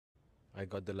I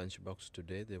got the lunchbox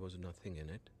today. There was nothing in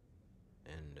it.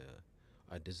 And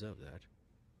I deserve that.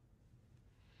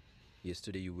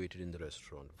 Yesterday you waited in the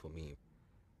restaurant for me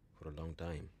for a long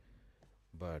time.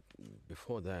 But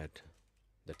before that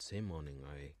same morning,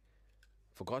 I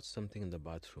forgot something in the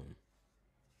bathroom.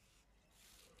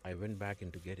 I went back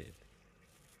in to get it.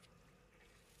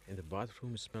 And the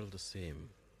bathroom smelled the same,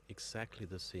 exactly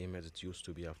the same as it used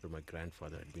to be after my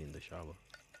grandfather had been in the shower.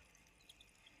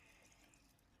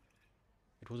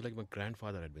 It was like my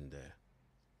grandfather had been there.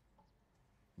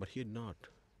 But he had not.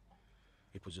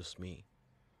 It was just me.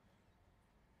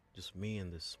 Just me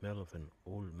and the smell of an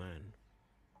old man.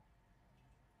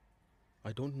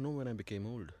 I don't know when I became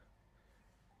old.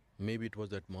 Maybe it was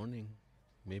that morning.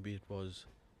 Maybe it was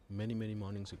many, many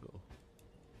mornings ago.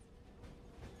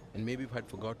 And maybe if I'd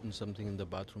forgotten something in the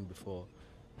bathroom before,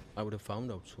 I would have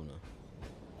found out sooner.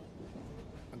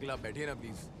 Uncle, आप बैठिए ना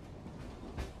please.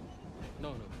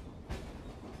 No.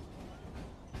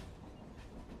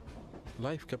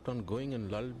 Life kept on going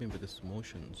and lulled me with its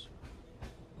motions.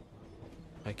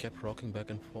 I kept rocking back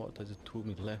and forth as it threw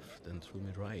me left and threw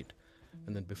me right.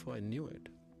 And then before I knew it,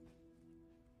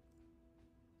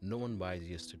 no one buys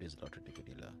yesterday's lottery ticket,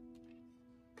 Ila.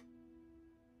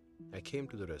 I came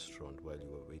to the restaurant while you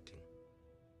were waiting.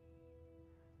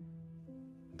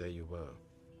 There you were,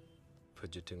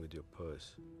 fidgeting with your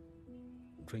purse,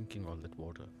 drinking all that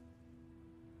water.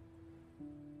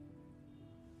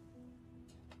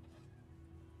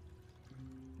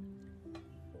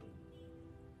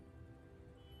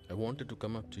 I wanted to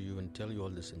come up to you and tell you all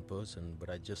this in person, but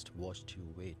I just watched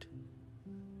you wait.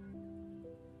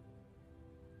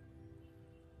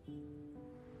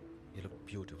 You look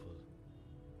beautiful.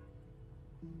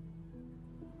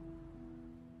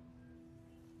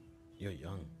 You're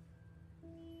young.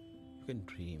 You can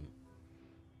dream.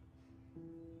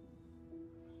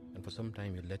 And for some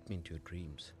time you let me into your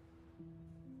dreams.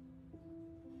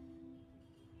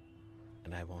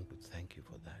 And I want to thank you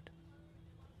for that.